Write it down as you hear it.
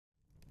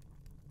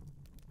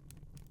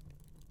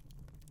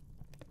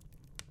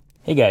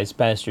Hey guys,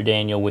 Pastor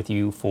Daniel with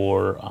you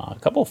for a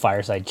couple of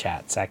fireside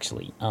chats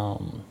actually.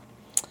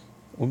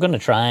 We're going to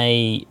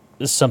try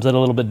something a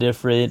little bit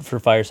different for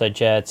fireside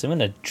chats. I'm going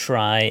to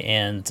try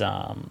and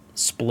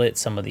split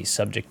some of these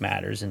subject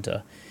matters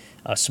into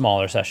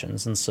smaller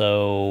sessions. And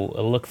so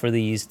look for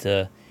these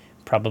to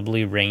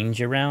probably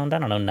range around, I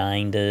don't know,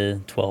 9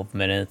 to 12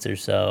 minutes or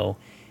so.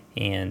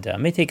 And it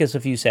may take us a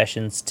few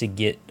sessions to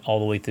get all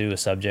the way through a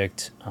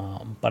subject,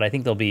 but I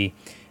think they'll be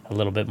a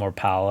little bit more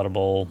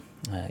palatable,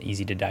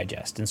 easy to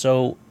digest. And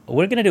so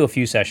we're going to do a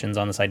few sessions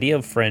on this idea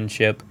of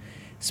friendship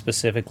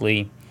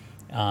specifically.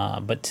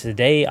 But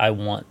today I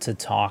want to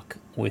talk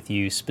with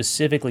you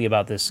specifically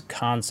about this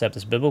concept,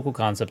 this biblical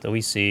concept that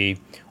we see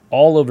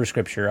all over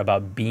Scripture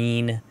about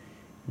being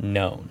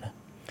known.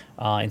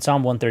 In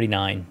Psalm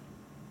 139,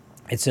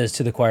 it says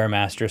to the choir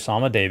master,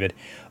 Psalm of David,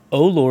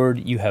 O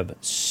Lord, you have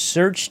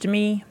searched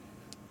me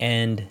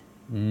and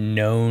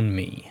known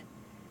me.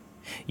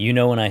 You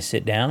know when I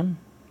sit down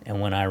and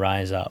when I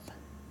rise up.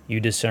 You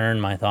discern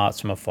my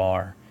thoughts from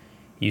afar.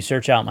 You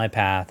search out my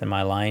path and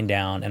my lying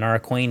down and are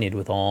acquainted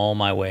with all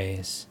my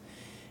ways.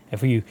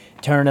 If we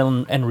turn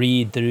and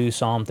read through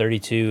Psalm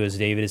 32 as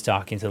David is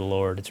talking to the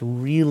Lord, it's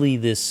really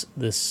this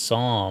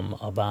psalm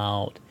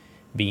about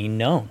being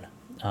known,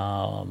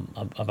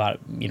 about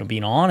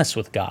being honest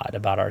with God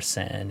about our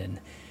sin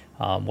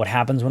and what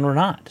happens when we're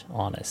not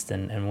honest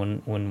and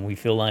when we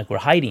feel like we're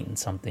hiding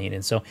something.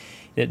 And so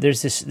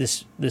there's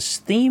this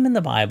theme in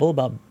the Bible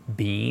about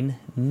being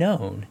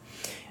known.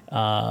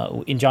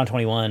 In John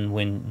 21,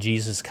 when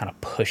Jesus is kind of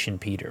pushing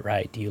Peter,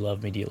 right? Do you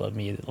love me? Do you love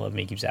me? Do you love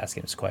me? He keeps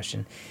asking this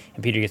question.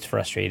 And Peter gets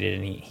frustrated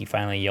and he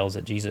finally yells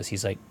at Jesus.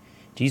 He's like,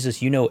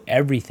 Jesus, you know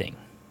everything.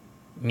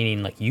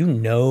 Meaning like, you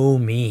know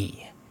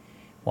me.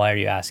 Why are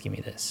you asking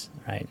me this?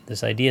 Right?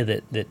 This idea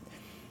that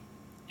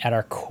at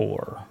our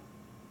core,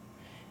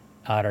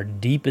 at our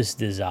deepest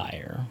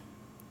desire,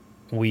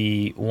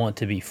 we want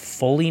to be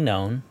fully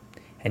known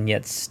and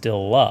yet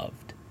still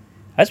loved.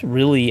 That's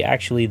really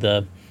actually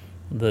the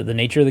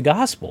nature of the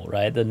gospel,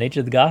 right? The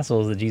nature of the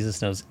gospel is that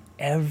Jesus knows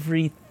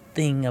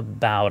everything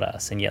about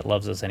us and yet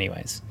loves us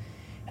anyways.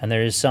 And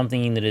there is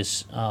something that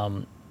is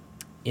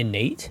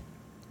innate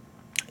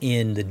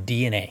in the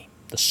DNA,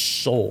 the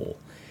soul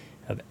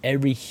of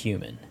every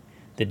human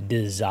that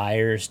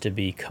desires to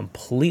be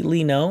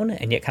completely known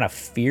and yet kind of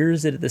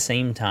fears it at the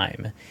same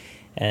time.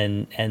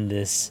 And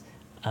this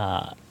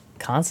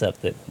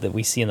concept that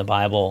we see in the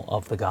Bible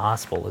of the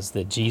gospel is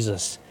that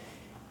Jesus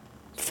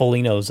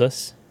fully knows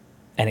us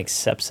and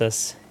accepts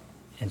us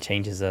and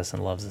changes us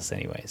and loves us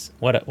anyways.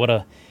 What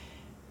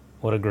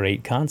a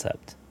great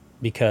concept,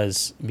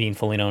 because being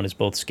fully known is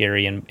both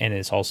scary and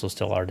it's also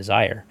still our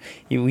desire.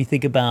 We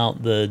think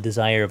about the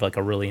desire of like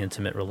a really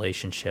intimate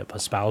relationship, a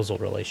spousal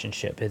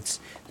relationship. It's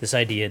this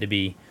idea to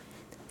be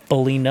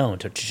fully known,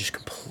 to just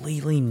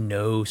completely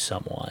know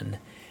someone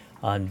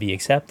and be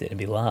accepted and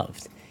be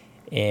loved.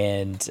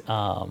 And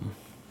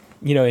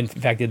in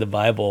fact, in the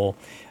Bible,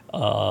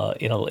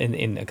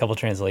 in a couple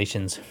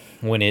translations,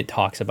 when it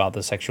talks about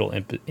the sexual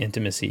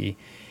intimacy,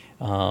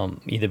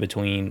 either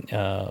between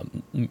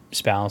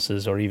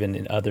spouses or even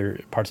in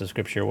other parts of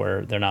Scripture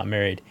where they're not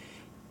married,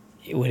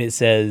 when it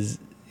says,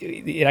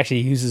 it actually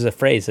uses a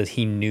phrase, says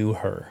he knew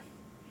her,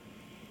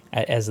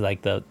 as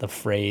like the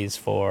phrase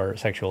for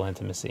sexual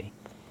intimacy.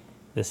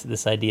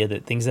 This idea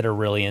that things that are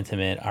really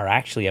intimate are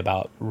actually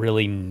about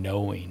really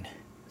knowing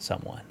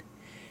someone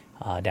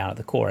down at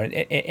the core,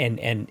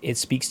 and it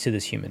speaks to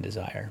this human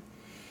desire.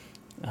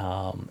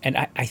 And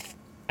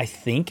I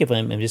think, if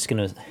I'm just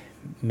going to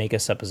make a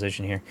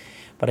supposition here,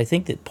 but I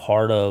think that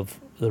part of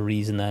the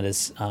reason that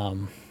is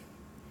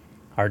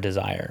our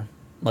desire,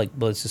 like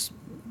let's just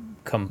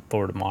come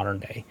forward to modern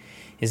day,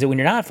 is that when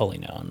you're not fully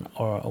known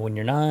or when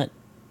you're not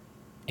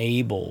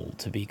able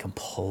to be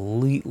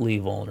completely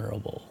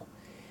vulnerable,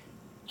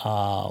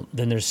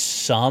 then there's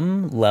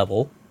some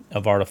level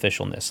of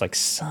artificialness, like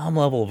some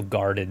level of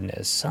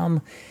guardedness,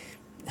 some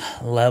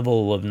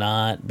level of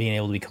not being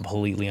able to be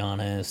completely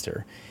honest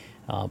or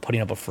putting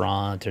up a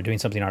front or doing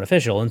something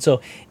artificial. And so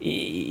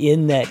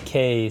in that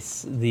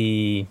case,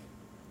 the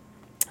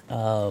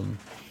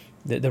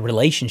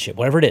relationship,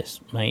 whatever it is,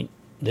 right,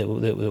 that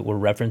we're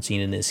referencing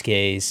in this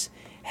case,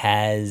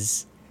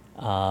 has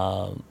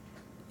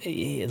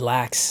it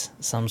lacks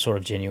some sort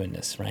of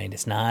genuineness, right?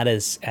 It's not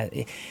as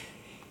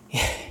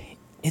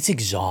it's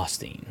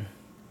exhausting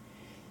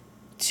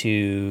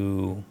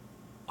to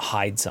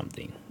hide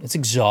something. It's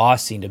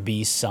exhausting to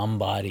be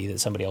somebody that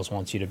somebody else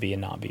wants you to be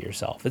and not be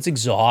yourself. It's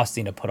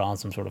exhausting to put on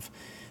some sort of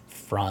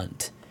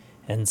front.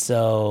 And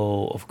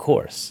so, of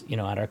course, at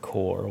our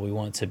core, we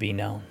want to be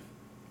known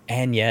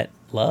and yet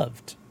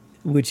loved,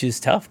 which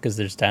is tough because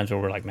there's times where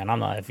we're like, man,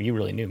 if you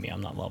really knew me,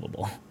 I'm not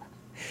lovable.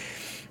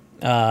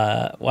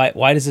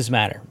 Why does this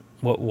matter?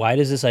 Why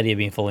does this idea of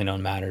being fully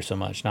known matter so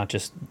much? Not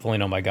just fully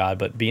known by God,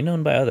 but being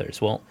known by others.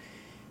 Well,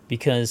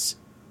 because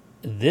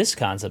this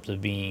concept of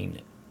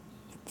being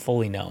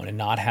fully known and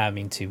not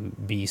having to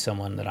be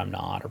someone that I'm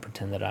not, or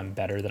pretend that I'm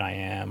better than I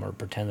am, or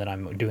pretend that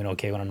I'm doing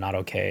okay when I'm not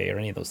okay, or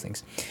any of those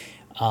things,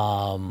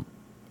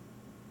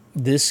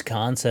 this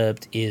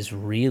concept is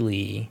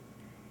really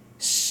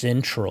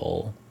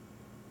central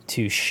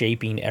to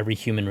shaping every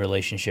human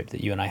relationship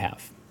that you and I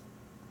have.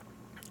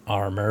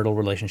 Our marital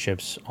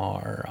relationships,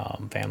 our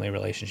family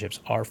relationships,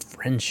 our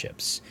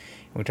friendships.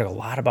 And we talk a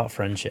lot about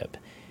friendship,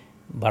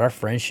 but our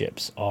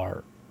friendships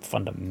are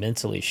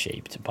fundamentally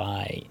shaped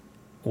by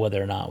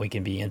whether or not we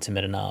can be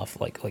intimate enough,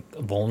 like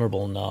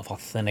vulnerable enough,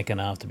 authentic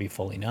enough to be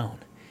fully known.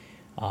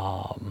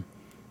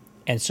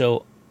 And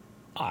so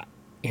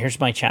here's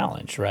my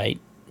challenge, right?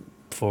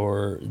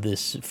 For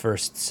this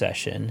first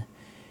session,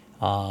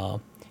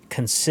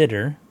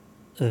 consider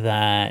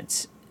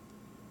that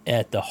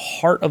at the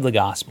heart of the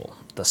gospel,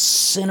 the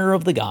center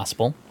of the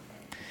gospel,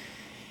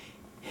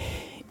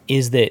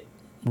 is that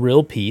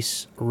real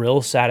peace,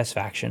 real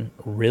satisfaction,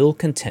 real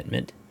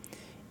contentment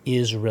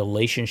is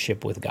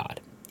relationship with God.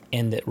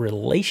 And that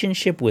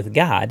relationship with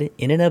God,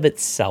 in and of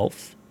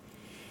itself,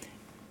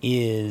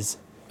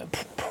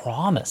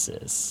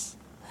 promises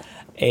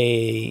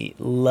a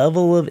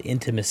level of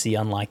intimacy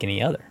unlike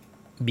any other,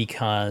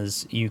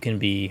 because you can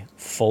be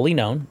fully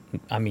known.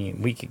 I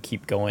mean, we could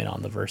keep going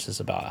on the verses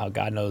about how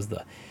God knows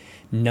the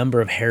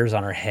number of hairs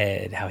on our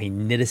head, how he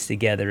knit us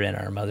together in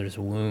our mother's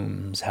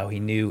wombs, how he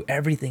knew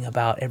everything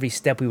about every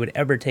step we would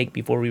ever take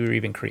before we were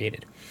even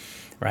created,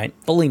 right?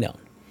 Fully known,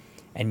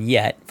 and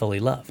yet fully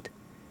loved.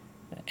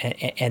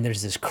 And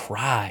there's this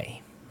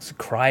cry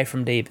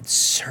from David,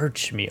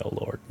 search me, O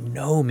Lord,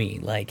 know me,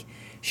 like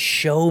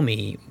show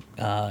me,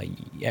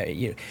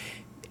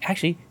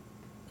 actually,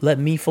 let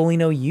me fully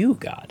know you,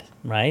 God,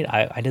 right?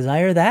 I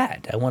desire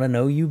that. I want to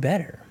know you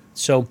better.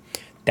 So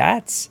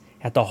that's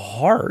at the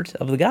heart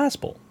of the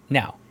gospel.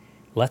 Now,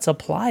 let's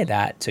apply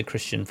that to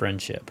Christian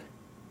friendship.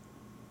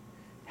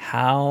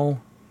 How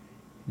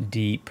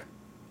deep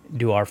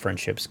do our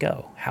friendships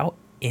go? How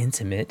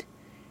intimate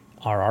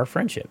are our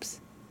friendships?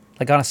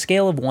 Like on a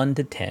scale of 1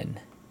 to 10,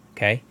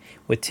 okay?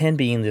 With 10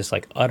 being just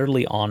like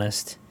utterly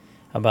honest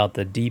about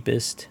the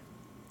deepest,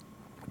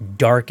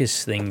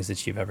 darkest things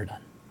that you've ever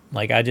done.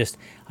 Like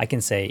I can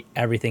say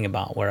everything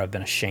about where I've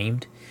been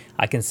ashamed.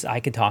 I can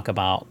talk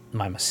about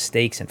my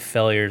mistakes and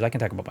failures. I can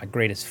talk about my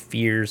greatest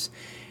fears,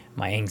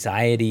 my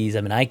anxieties.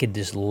 I mean, I could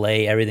just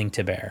lay everything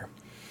to bear.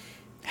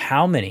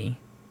 How many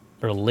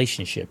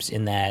relationships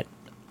in that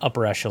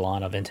upper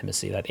echelon of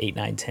intimacy, that 8,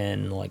 9,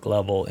 10 like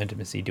level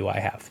intimacy do I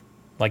have?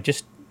 Like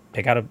just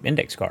pick out an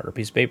index card or a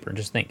piece of paper and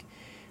just think,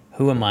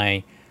 who am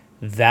I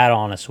that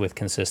honest with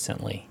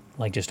consistently?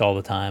 Like just all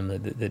the time,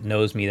 that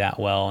knows me that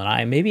well,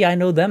 and maybe I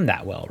know them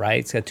that well, right?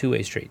 It's a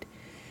two-way street.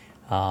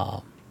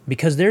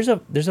 Because there's a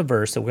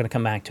verse that we're going to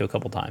come back to a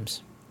couple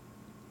times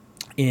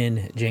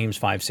in James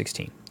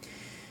 5:16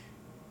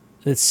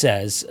 that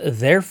says,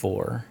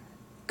 "Therefore,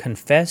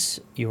 confess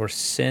your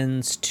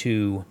sins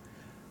to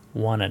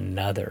one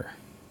another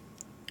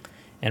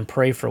and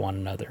pray for one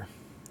another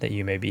that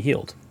you may be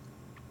healed."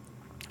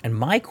 And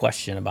my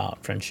question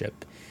about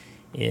friendship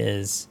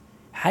is,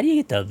 how do you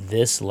get to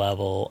this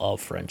level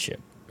of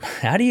friendship?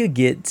 How do you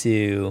get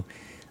to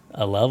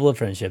a level of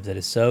friendship that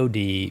is so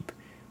deep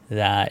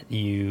that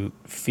you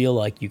feel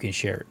like you can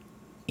share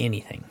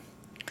anything?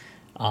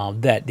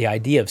 That the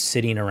idea of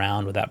sitting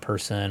around with that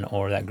person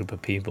or that group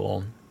of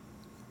people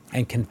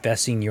and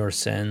confessing your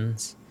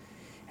sins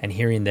and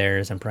hearing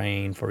theirs and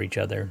praying for each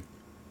other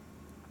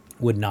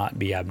would not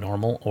be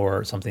abnormal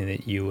or something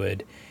that you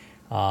would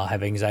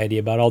have anxiety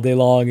about all day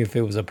long if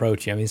it was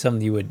approaching. I mean,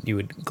 something you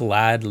would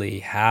gladly,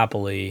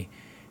 happily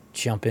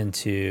jump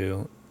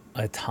into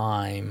a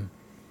time,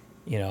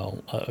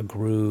 a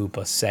group,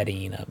 a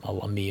setting,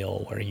 a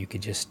meal where you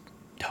could just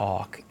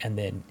talk and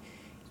then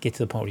get to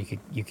the point where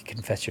you could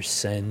confess your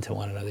sin to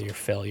one another, your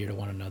failure to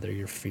one another,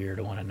 your fear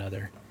to one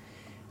another.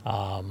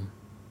 How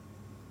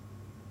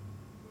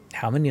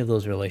many of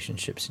those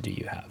relationships do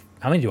you have?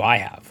 How many do I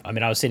have? I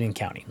mean, I was sitting and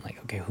counting,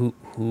 like, okay,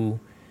 who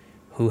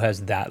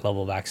has that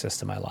level of access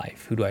to my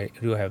life? Who do I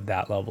have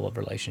that level of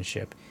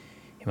relationship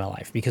in my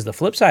life? Because the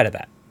flip side of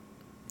that,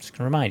 just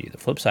gonna remind you, the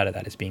flip side of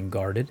that is being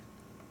guarded,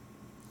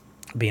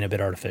 being a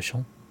bit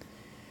artificial,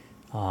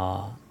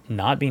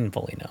 not being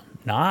fully known,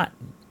 not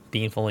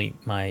being fully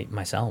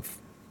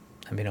myself,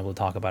 and being able to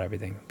talk about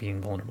everything,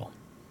 being vulnerable.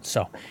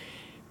 So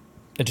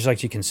I'd just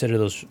like you to consider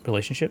those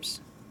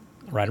relationships,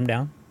 write them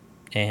down,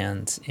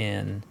 and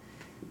in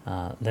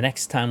the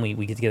next time we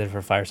get together for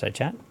a fireside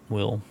chat,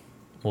 we'll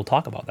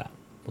talk about that.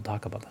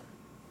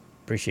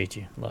 Appreciate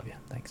you. Love you.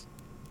 Thanks.